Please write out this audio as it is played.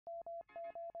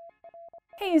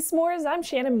Hey S'mores, I'm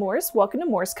Shannon Morse. Welcome to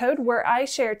Morse Code, where I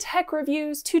share tech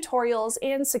reviews, tutorials,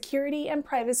 and security and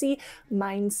privacy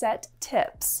mindset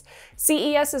tips.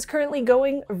 CES is currently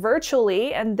going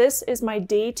virtually, and this is my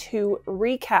day 2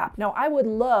 recap. Now, I would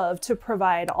love to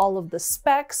provide all of the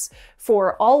specs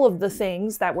for all of the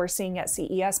things that we're seeing at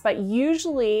CES, but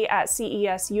usually at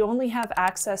CES, you only have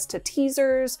access to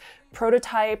teasers,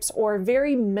 prototypes, or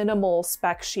very minimal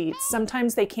spec sheets.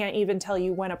 Sometimes they can't even tell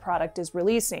you when a product is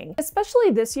releasing,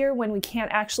 especially this year when we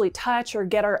can't actually touch or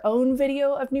get our own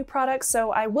video of new products.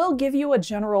 So I will give you a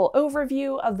general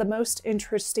overview of the most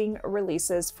interesting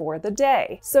releases for the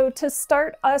day. So to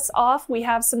start us off, we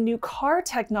have some new car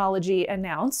technology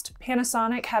announced.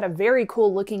 Panasonic had a very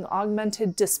cool looking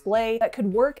augmented display that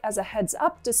could work as a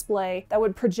heads-up display that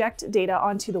would project data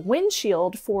onto the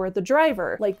windshield for the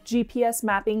driver, like GPS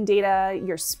mapping data,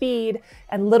 your speed,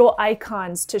 and little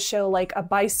icons to show like a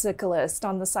bicyclist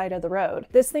on the side of the road.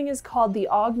 This thing is called the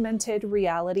Augmented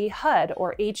Reality HUD,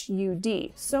 or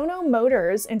HUD. Sono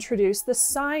Motors introduced the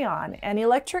Scion, an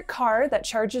electric car that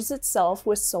charges itself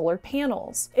with solar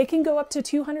panels. It can go up to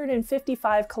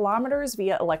 255 kilometers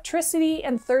via electricity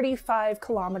and 35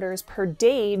 kilometers per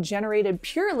day generated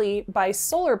purely by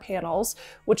solar panels,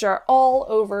 which are all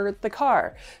over the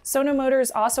car. Sono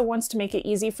Motors also wants to make it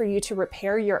easy for you to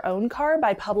repair your own car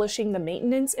by publishing the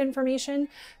maintenance information,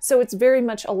 so it's very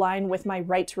much aligned with my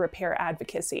right to repair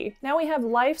advocacy. Now we have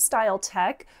lifestyle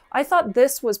tech. I thought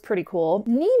this was pretty cool.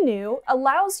 Ninu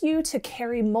allows you to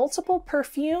carry multiple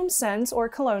perfume scents or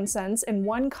cologne scents in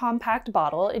one compact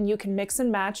bottle, and you can mix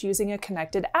and match using a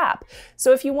connected app.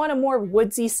 So if you want a more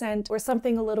woodsy scent or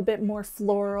something a little bit more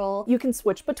floral, you can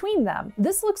switch between them.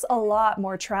 This looks a lot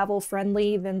more travel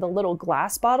friendly than the little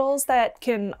glass bottles that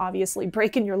can obviously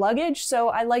break in your luggage, so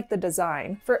I like the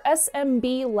design. For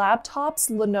SMB laptops,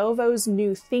 Lenovo's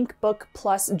new ThinkBook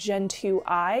Plus Gen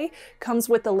 2i comes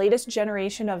with the latest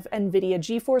generation of NVIDIA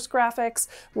GeForce graphics.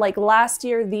 Like last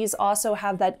year, these also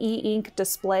have that e-ink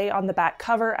display on the back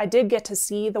cover. I did get to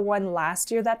see the one last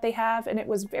year that they have, and it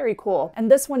was very cool. And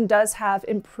this one does have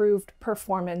improved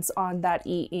performance on that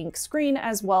e-ink screen,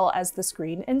 as well as the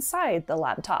screen inside the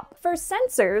laptop. For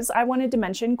sensors, I wanted to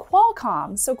mention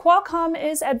Qualcomm. So Qualcomm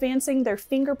is advancing their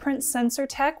fingerprint sensor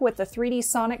tech with the 3D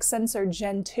Sonic Sensor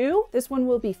Gen 2. This one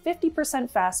will be 50%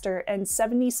 faster and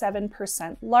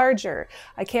 77% larger.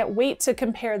 I can't wait to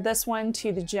compare this one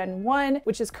to the Gen 1,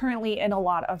 which is currently in a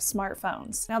lot of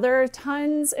smartphones. Now there are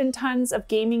tons and tons of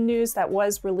gaming news that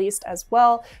was released as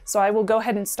well, so I will go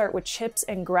ahead and start with chips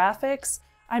and graphics.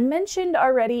 I mentioned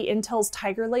already Intel's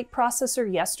Tiger Lake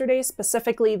processor yesterday.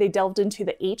 Specifically, they delved into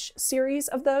the H series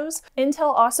of those.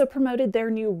 Intel also promoted their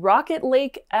new Rocket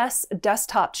Lake S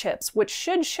desktop chips, which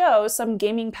should show some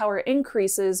gaming power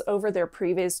increases over their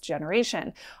previous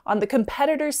generation. On the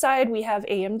competitor side, we have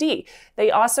AMD. They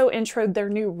also introed their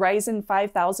new Ryzen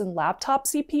 5000 laptop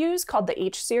CPUs called the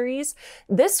H series.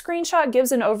 This screenshot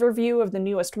gives an overview of the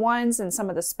newest ones and some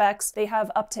of the specs. They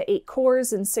have up to 8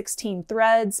 cores and 16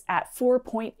 threads at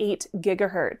 4.8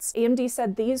 gigahertz. AMD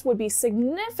said these would be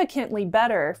significantly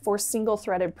better for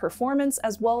single-threaded performance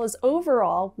as well as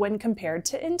overall when compared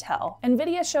to Intel.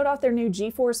 NVIDIA showed off their new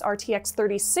GeForce RTX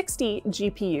 3060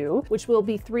 GPU, which will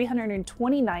be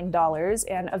 $329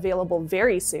 and available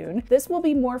very soon. This will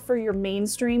be more for your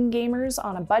mainstream gamers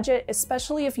on a budget,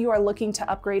 especially if you are looking to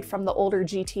upgrade from the older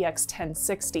GTX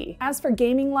 1060. As for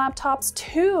gaming laptops,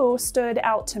 2 stood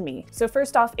out to me. So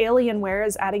first off, Alienware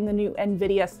is adding the new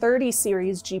NVIDIA 30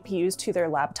 series GPUs to their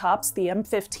laptops, the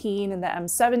M15 and the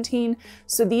M17,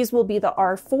 so these will be the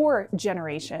R4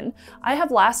 generation. I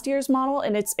have last year's model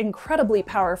and it's incredibly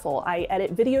powerful. I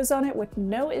edit videos on it with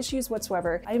no issues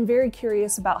whatsoever. I am very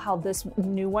curious about how this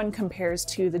new one compares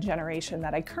to the generation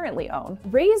that I currently own.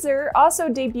 Razer also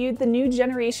debuted the new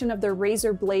generation of their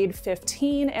Razer Blade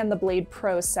 15 and the Blade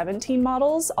Pro 17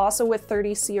 models, also with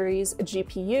 30 series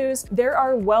GPUs. There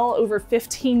are well over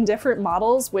 15 different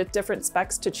models with different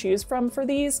specs to choose from for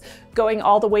these, going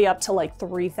all the way up to like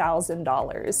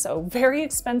 $3,000. So very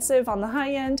expensive on the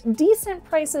high end, decent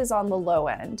prices on the low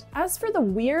end. As for the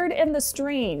weird and the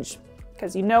strange,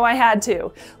 because you know I had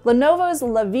to. Lenovo's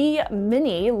La Vie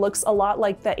Mini looks a lot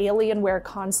like the Alienware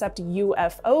Concept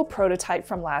UFO prototype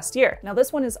from last year. Now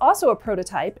this one is also a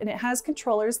prototype, and it has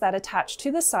controllers that attach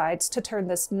to the sides to turn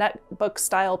this netbook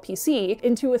style PC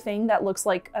into a thing that looks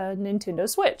like a Nintendo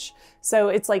Switch. So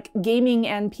it's like gaming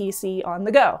and PC on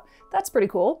the go. That's pretty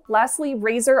cool. Lastly,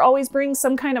 Razer always brings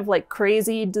some kind of like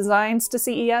crazy designs to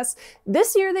CES.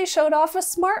 This year they showed off a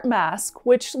smart mask,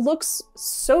 which looks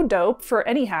so dope for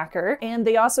any hacker. And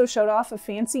they also showed off a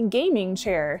fancy gaming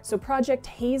chair. So Project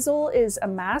Hazel is a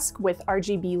mask with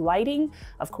RGB lighting,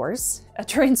 of course, a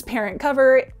transparent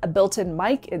cover, a built-in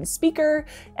mic and speaker,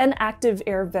 and active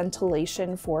air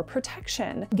ventilation for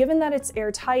protection. Given that it's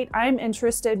airtight, I'm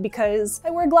interested because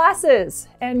I wear glasses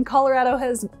and Colorado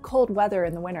has cold weather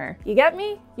in the winter. You get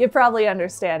me? You probably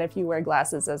understand if you wear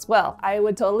glasses as well. I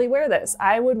would totally wear this.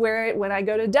 I would wear it when I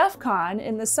go to DEF CON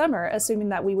in the summer, assuming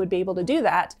that we would be able to do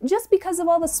that, just because of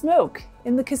all the smoke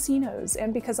in the casinos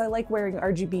and because I like wearing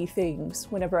RGB things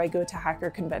whenever I go to hacker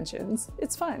conventions.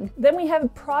 It's fun. Then we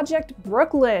have Project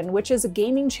Brooklyn, which is a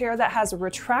gaming chair that has a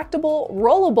retractable,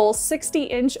 rollable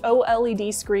 60-inch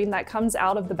OLED screen that comes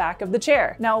out of the back of the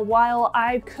chair. Now, while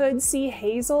I could see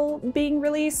Hazel being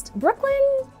released, Brooklyn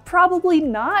probably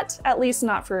not, at least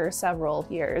not for several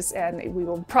years, and we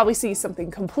will probably see something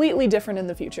completely different in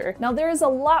the future. Now, there is a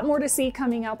lot more to see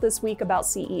coming out this week about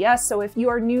CES, so if you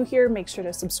are new here, make sure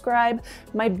to subscribe.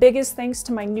 My biggest thanks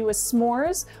to my newest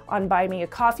s'mores on Buy Me a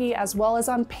Coffee, as well as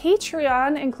on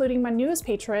Patreon, including my newest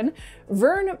patron,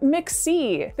 Vern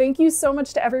McC. Thank you so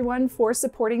much to everyone for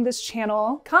supporting this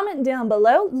channel. Comment down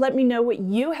below, let me know what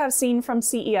you have seen from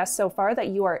CES so far that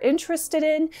you are interested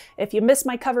in. If you missed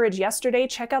my coverage yesterday,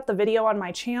 check out the video on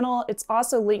my channel. It's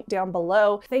also linked down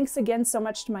below. Thanks again so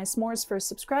much to my s'mores for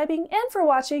subscribing and for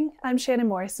watching. I'm Shannon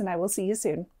Morris, and I will see you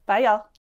soon. Bye, y'all.